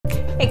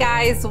Hey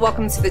guys,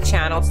 welcome to the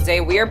channel. Today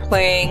we are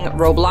playing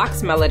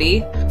Roblox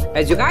Melody.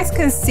 As you guys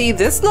can see,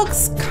 this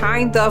looks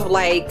kind of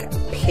like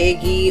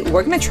Piggy.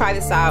 We're gonna try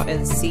this out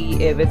and see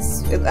if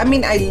it's, I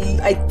mean,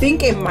 I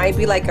think it might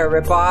be like a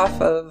ripoff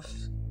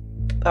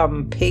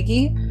of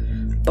Piggy,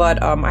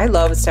 but I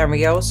love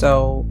Sanrio,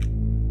 so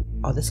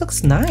oh, this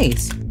looks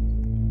nice.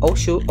 Oh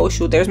shoot,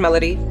 there's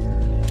Melody.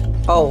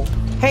 Oh,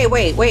 hey,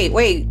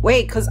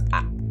 wait, cause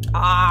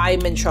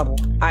I'm in trouble.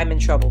 I'm in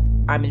trouble.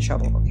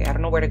 Okay, I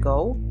don't know where to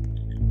go.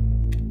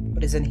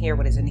 What is in here?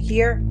 What is in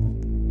here?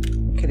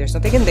 Okay, there's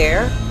nothing in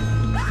there.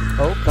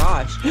 Oh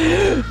gosh.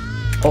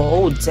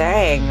 Oh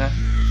dang.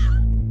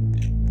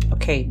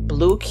 Okay,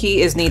 blue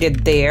key is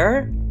needed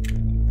there.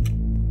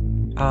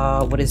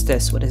 What is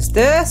this? What is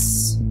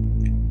this?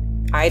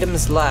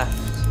 Items left.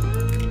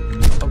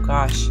 Oh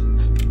gosh.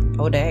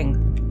 Oh dang.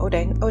 Oh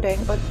dang. Oh dang.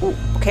 Oh, ooh.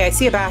 Okay, I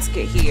see a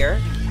basket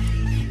here.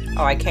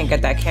 Oh, I can't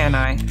get that, can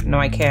I? No,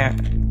 I can't.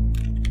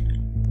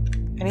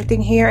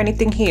 Anything here?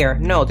 Anything here?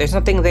 No, there's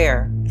nothing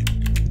there.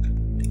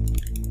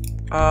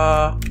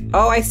 Oh,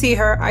 I see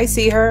her. I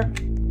see her.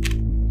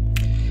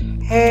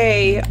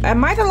 Hey,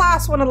 am I the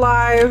last one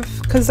alive?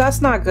 Because that's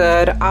not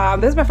good.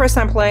 This is my first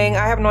time playing.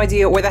 I have no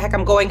idea where the heck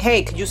I'm going.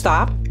 Hey, could you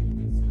stop?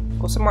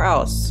 Go somewhere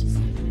else.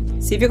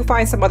 See if you can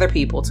find some other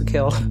people to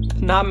kill.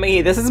 Not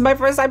me. This is my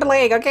first time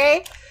playing,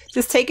 okay?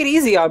 Just take it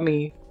easy on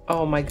me.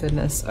 Oh my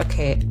goodness.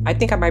 Okay, I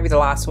think I might be the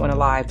last one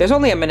alive. There's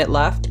only a minute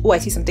left. Oh, I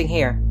see something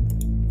here.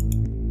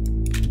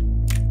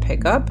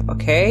 Pick up,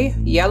 okay.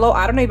 Yellow,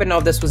 I don't even know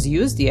if this was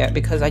used yet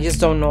because I just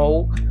don't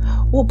know.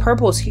 Oh,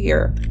 purple's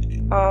here.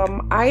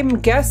 I'm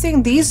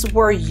guessing these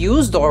were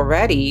used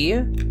already.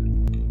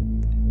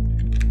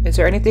 Is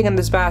there anything in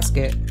this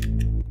basket?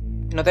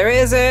 No, there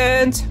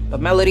isn't.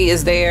 But Melody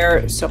is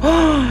there, so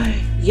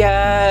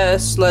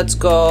yes, let's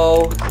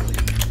go.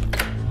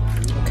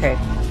 Okay,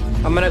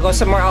 I'm gonna go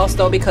somewhere else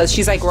though because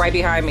she's like right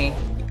behind me.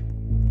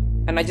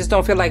 And I just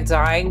don't feel like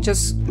dying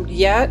just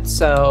yet,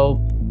 so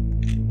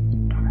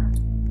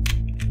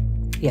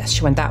yes,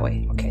 she went that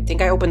way. Okay, I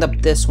think I opened up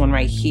this one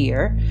right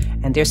here.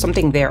 And there's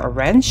something there, a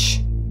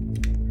wrench.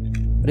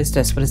 What is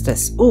this? What is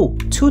this? Ooh,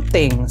 two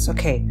things.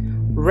 Okay,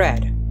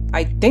 red.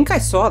 I think I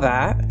saw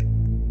that.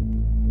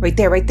 Right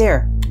there, right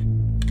there.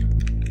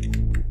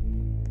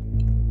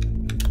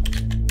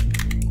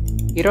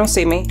 You don't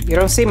see me. You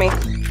don't see me.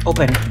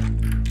 Open.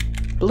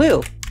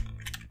 Blue.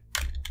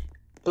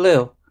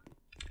 Blue.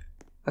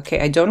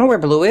 Okay, I don't know where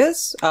blue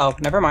is. Oh,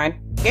 never mind.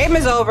 Game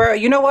is over.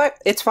 You know what?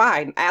 It's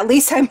fine. At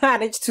least I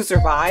managed to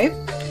survive.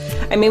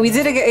 I mean, we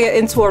didn't get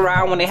into a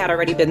round when it had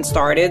already been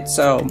started,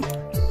 so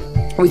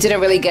we didn't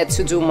really get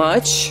to do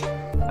much.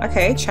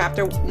 Okay,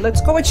 chapter.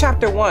 Let's go with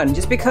chapter 1,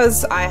 just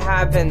because I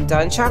haven't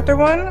done chapter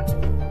 1.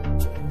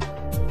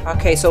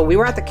 Okay, so we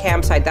were at the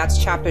campsite.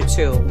 That's chapter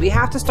 2. We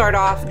have to start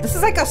off. This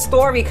is like a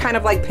story, kind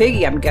of like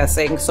Piggy, I'm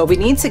guessing. So we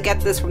need to get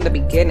this from the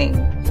beginning.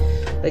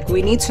 Like,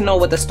 we need to know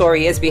what the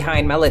story is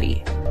behind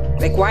Melody.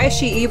 Like, why is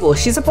she evil?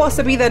 She's supposed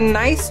to be the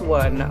nice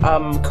one.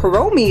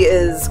 Kuromi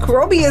is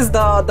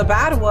the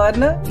bad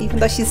one, even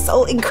though she's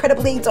so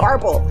incredibly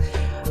adorable.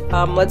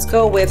 Let's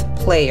go with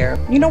player.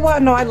 You know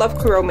what? No, I love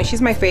Kuromi.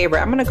 She's my favorite.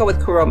 I'm gonna go with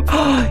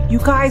Kuromi. You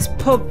guys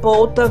put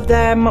both of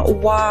them?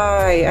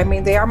 Why? I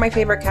mean, they are my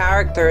favorite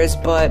characters,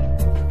 but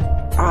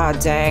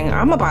dang,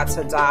 I'm about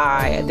to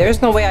die.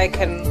 There's no way I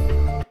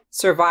can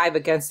survive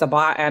against a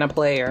bot and a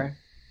player.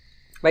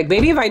 Like,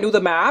 maybe if I knew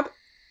the map.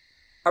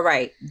 All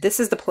right, this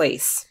is the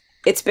place.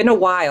 It's been a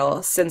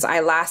while since I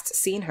last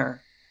seen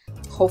her.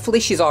 Hopefully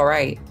she's all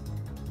right.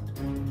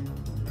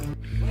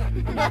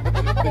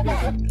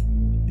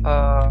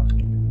 Oh,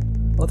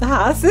 the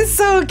house is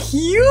so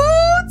cute.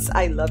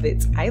 I love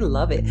it. I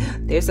love it.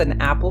 There's an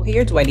apple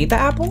here. Do I need the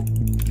apple?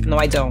 No,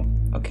 I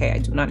don't. Okay, I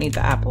do not need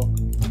the apple.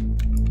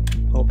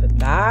 Open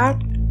that.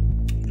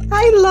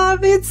 I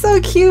love it. So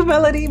cute,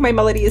 Melody. My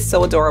Melody is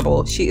so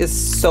adorable. She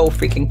is so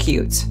freaking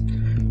cute.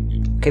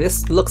 Okay,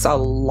 this looks a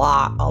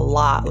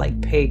lot like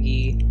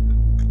Piggy.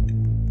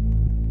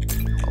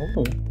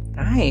 Oh,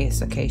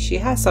 nice. Okay, she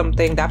has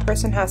something. That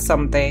person has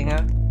something.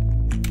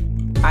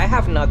 I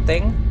have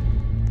nothing.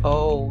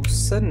 Oh,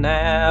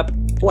 snap.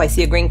 Oh, I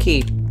see a green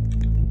key.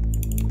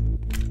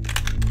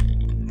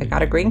 I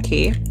got a green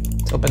key.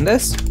 Let's open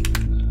this.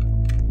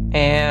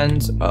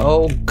 And,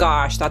 oh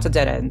gosh, that's a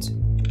dead end.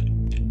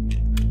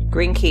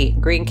 Green key,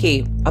 green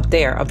key. Up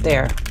there, up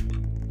there.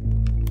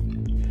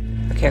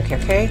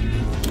 Okay.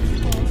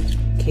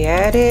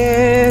 Get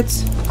it.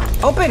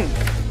 Open.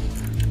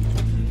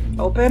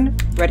 Open.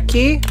 Red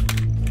key.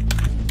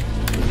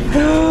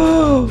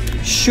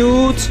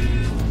 Shoot.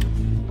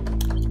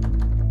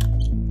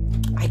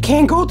 I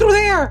can't go through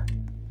there.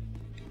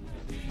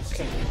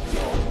 Okay.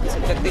 It's a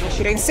good thing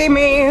she didn't see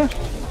me.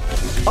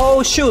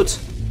 Oh, shoot.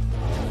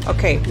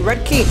 Okay,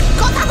 red key.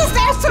 Go down the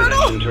stairs, Turtle.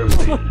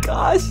 Oh my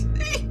gosh.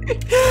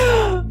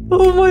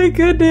 Oh my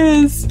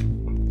goodness.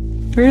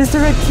 Where's the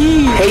red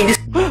key? Hey.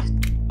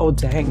 Oh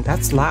dang,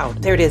 that's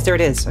loud. There it is, there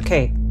it is.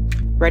 Okay.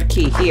 Red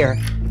key here.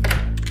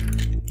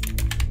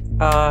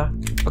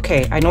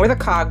 Okay, I know where the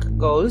cog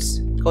goes.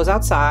 Goes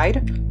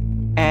outside.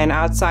 And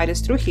outside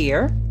is through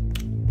here.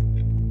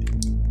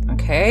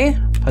 Okay,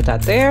 put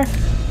that there.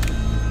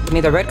 We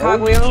need a red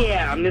cogwheel. Oh,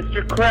 yeah,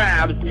 Mr.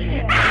 Krabs.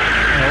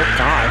 Oh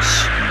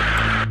gosh.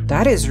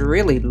 That is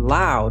really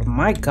loud.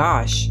 My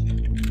gosh.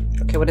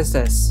 Okay, what is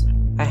this?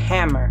 A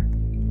hammer.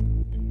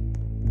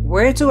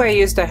 Where do I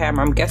use the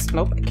hammer? I'm guessing.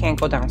 Nope, I can't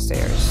go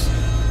downstairs.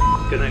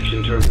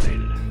 Connection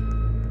terminated.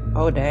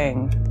 Oh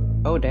dang.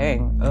 Oh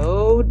dang.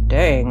 Oh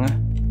dang.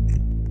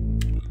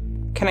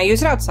 Can I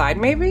use it outside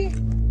maybe?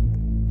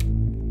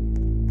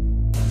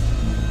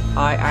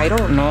 I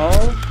don't know.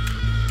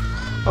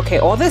 Okay,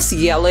 all this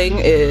yelling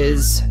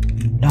is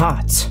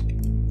not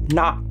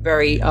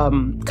very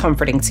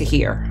comforting to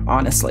hear,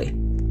 honestly.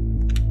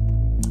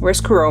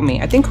 Where's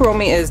Kuromi? I think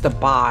Kuromi is the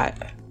bot.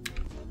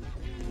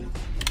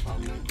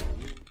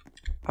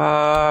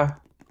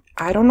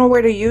 I don't know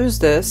where to use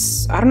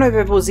this. I don't know if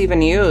it was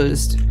even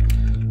used.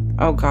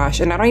 Oh gosh,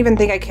 and I don't even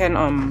think I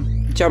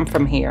can jump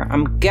from here.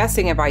 I'm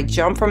guessing if I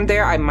jump from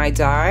there, I might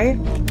die.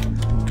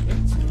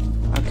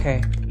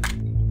 Okay.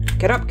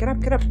 Get up, get up,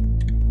 get up.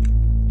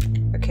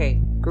 Okay,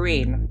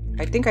 green.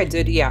 I think I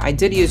did, yeah, I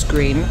did use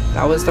green.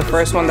 That was the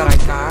first one that I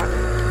got.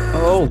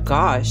 Oh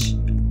gosh.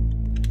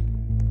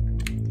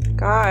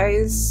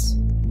 Guys,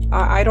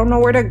 I don't know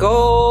where to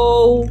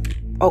go.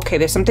 Okay,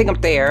 there's something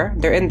up there.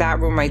 They're in that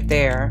room right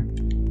there.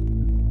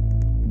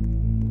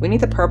 We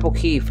need the purple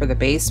key for the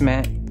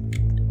basement.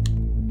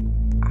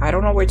 I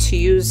don't know where to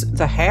use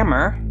the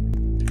hammer.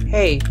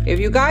 Hey, if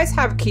you guys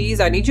have keys,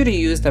 I need you to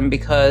use them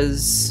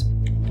because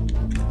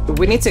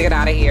we need to get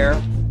out of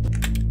here.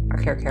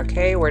 Okay, okay,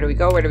 okay. Where do we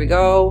go? Where do we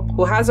go?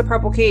 Who has a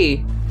purple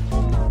key?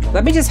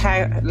 Let me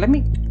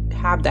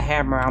have the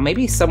hammer out.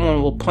 Maybe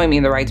someone will point me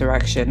in the right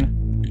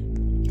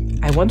direction.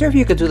 I wonder if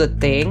you could do the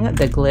thing,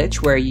 the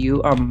glitch, where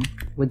you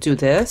would do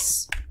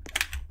this.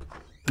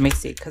 Let me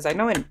see, because I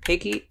know in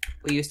Piggy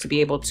we used to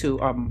be able to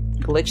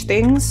glitch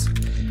things.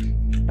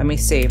 Let me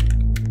see.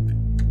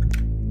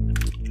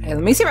 Hey,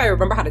 let me see if I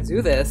remember how to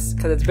do this,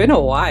 because it's been a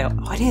while.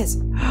 Oh, it is.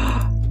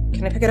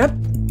 Can I pick it up?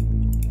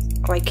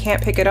 Oh, I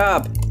can't pick it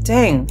up.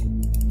 Dang.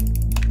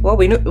 Well,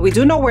 we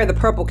do know where the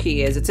purple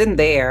key is. It's in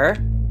there.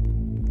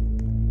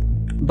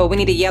 But we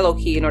need a yellow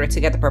key in order to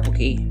get the purple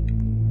key.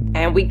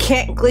 And we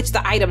can't glitch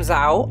the items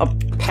out,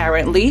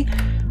 apparently.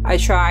 I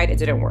tried. It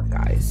didn't work,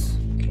 guys.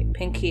 Okay,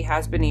 pink key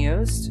has been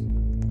used.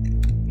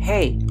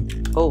 Hey.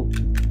 Oh.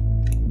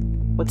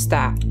 What's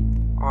that?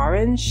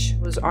 Orange?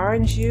 Was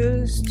orange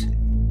used?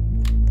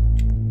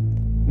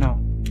 No.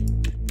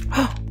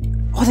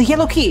 Oh, the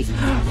yellow key!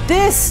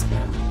 This!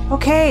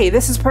 Okay,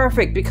 this is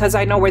perfect because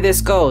I know where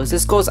this goes.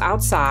 This goes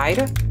outside.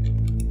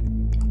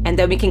 And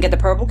then we can get the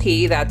purple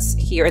key that's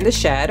here in the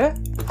shed.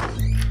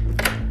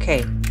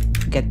 Okay,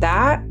 get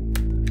that.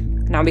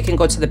 Now we can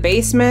go to the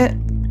basement.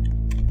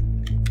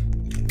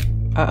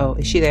 Uh-oh,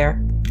 is she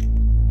there?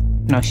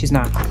 No, she's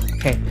not.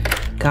 Okay,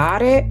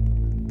 got it.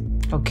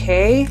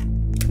 Okay,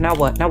 now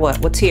what? Now what?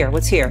 What's here?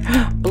 What's here?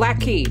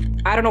 Black key.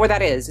 I don't know where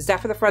that is. Is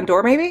that for the front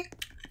door, maybe?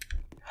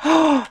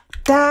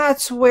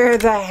 That's where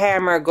the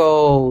hammer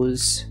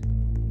goes.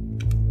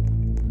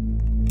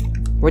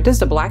 Where does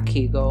the black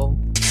key go?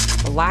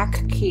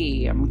 Black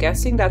key. I'm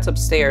guessing that's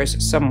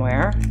upstairs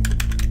somewhere.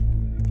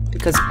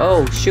 Because,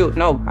 oh, shoot.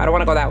 No, I don't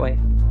want to go that way.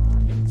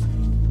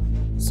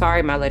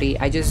 Sorry, Melody.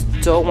 I just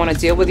don't want to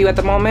deal with you at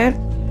the moment.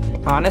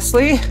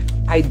 Honestly,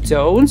 I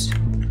don't.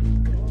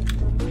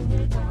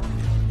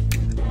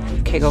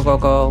 Okay, go, go,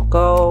 go,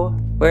 go.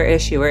 Where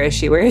is she? Where is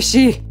she? Where is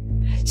she?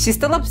 She's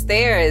still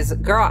upstairs.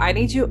 Girl, I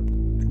need you.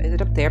 Is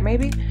it up there,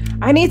 maybe?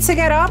 I need to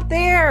get up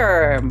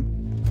there.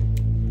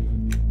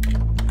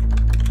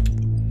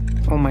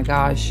 Oh my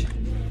gosh.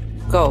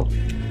 Go.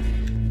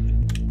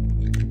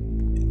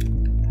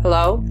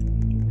 Hello?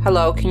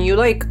 Hello, can you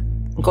like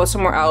go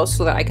somewhere else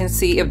so that I can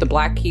see if the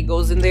black key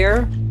goes in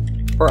there?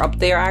 Or up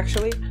there,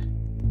 actually?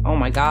 Oh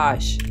my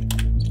gosh.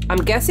 I'm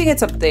guessing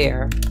it's up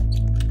there.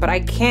 But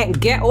I can't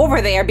get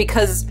over there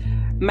because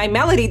my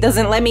Melody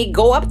doesn't let me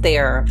go up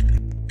there.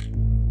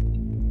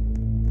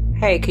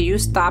 Hey, can you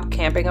stop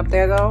camping up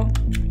there, though?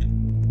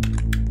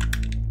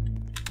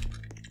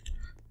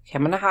 Okay,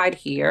 I'm gonna hide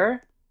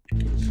here.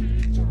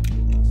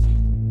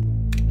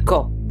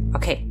 Go.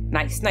 Okay,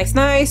 nice, nice,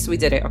 nice. We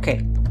did it.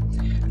 Okay.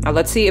 Now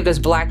let's see if this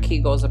black key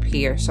goes up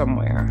here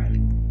somewhere.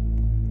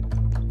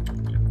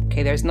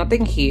 Okay, there's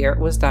nothing here.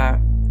 What's that?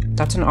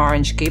 That's an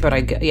orange key, but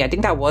I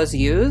think that was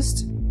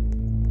used.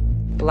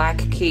 Black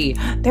key.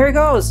 There it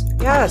goes.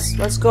 Yes,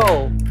 let's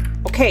go.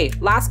 Okay,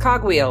 last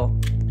cogwheel.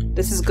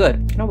 This is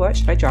good. You know what?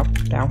 Should I drop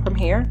down from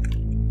here?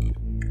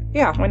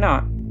 Yeah, why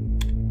not?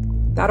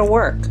 That'll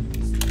work.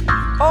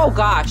 Oh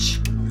gosh.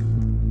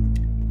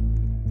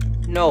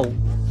 No,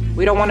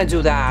 we don't want to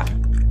do that.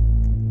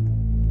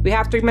 We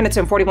have 3 minutes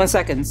and 41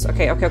 seconds.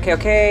 Okay, okay, okay,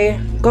 okay.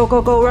 Go,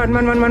 go, go, run,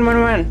 run, run, run, run,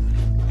 run.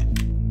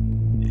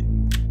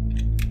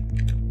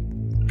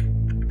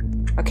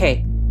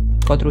 Okay,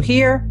 go through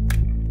here.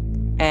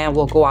 And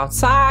we'll go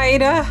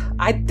outside.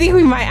 I think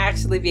we might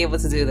actually be able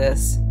to do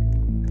this.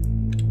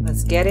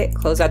 Let's get it.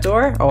 Close that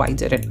door. Oh, I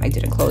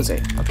didn't close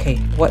it. Okay,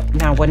 what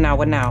now? What now?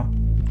 What now?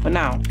 What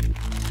now?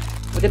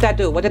 What did that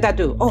do? What did that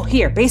do? Oh,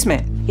 here,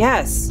 basement.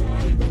 Yes.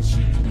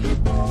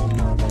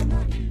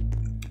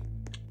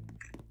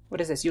 What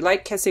is this? You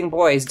like kissing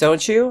boys,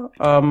 don't you?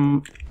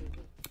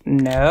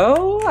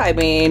 No. I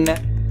mean,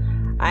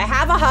 I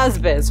have a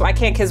husband, so I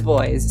can't kiss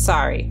boys.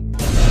 Sorry.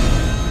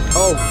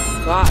 Oh,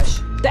 gosh.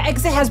 The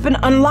exit has been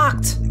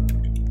unlocked.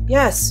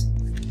 Yes.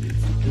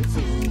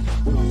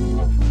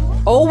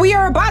 Oh, we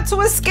are about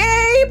to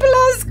escape.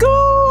 Let's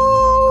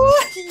go.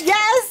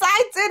 Yes,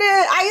 I did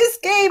it. I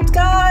escaped,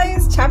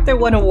 guys. Chapter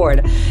 1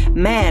 award.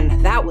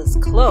 Man, that was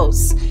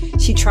close.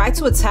 She tried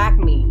to attack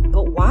me,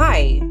 but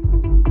why?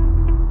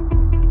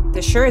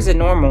 This sure isn't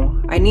normal.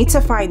 I need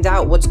to find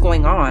out what's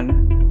going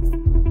on.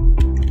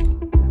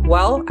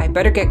 Well, I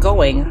better get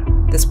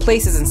going. This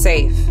place isn't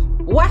safe.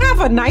 Oh, I have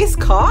a nice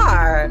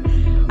car.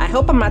 I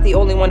hope I'm not the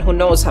only one who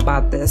knows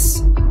about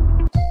this.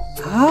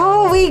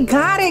 Oh, we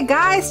got it,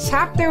 guys.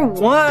 Chapter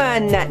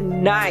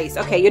 1. Nice.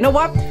 Okay, you know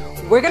what?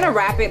 We're gonna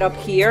wrap it up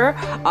here.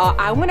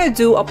 I want to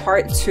do a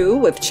part 2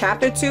 with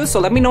chapter 2, so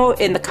let me know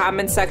in the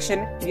comment section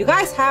if you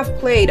guys have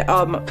played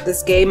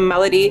this game,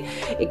 Melody.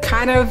 It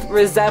kind of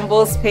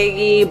resembles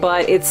Piggy,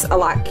 but it's a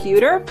lot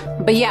cuter.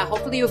 But yeah,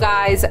 hopefully you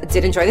guys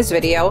did enjoy this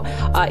video.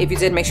 If you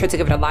did, make sure to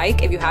give it a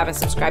like. If you haven't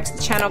subscribed to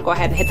the channel, go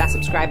ahead and hit that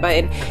subscribe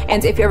button.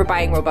 And if you're ever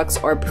buying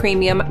Robux or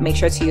Premium, make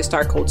sure to use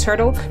star code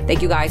Turtle.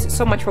 Thank you guys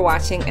so much for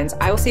watching, and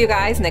I will see you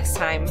guys next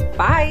time.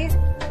 Bye!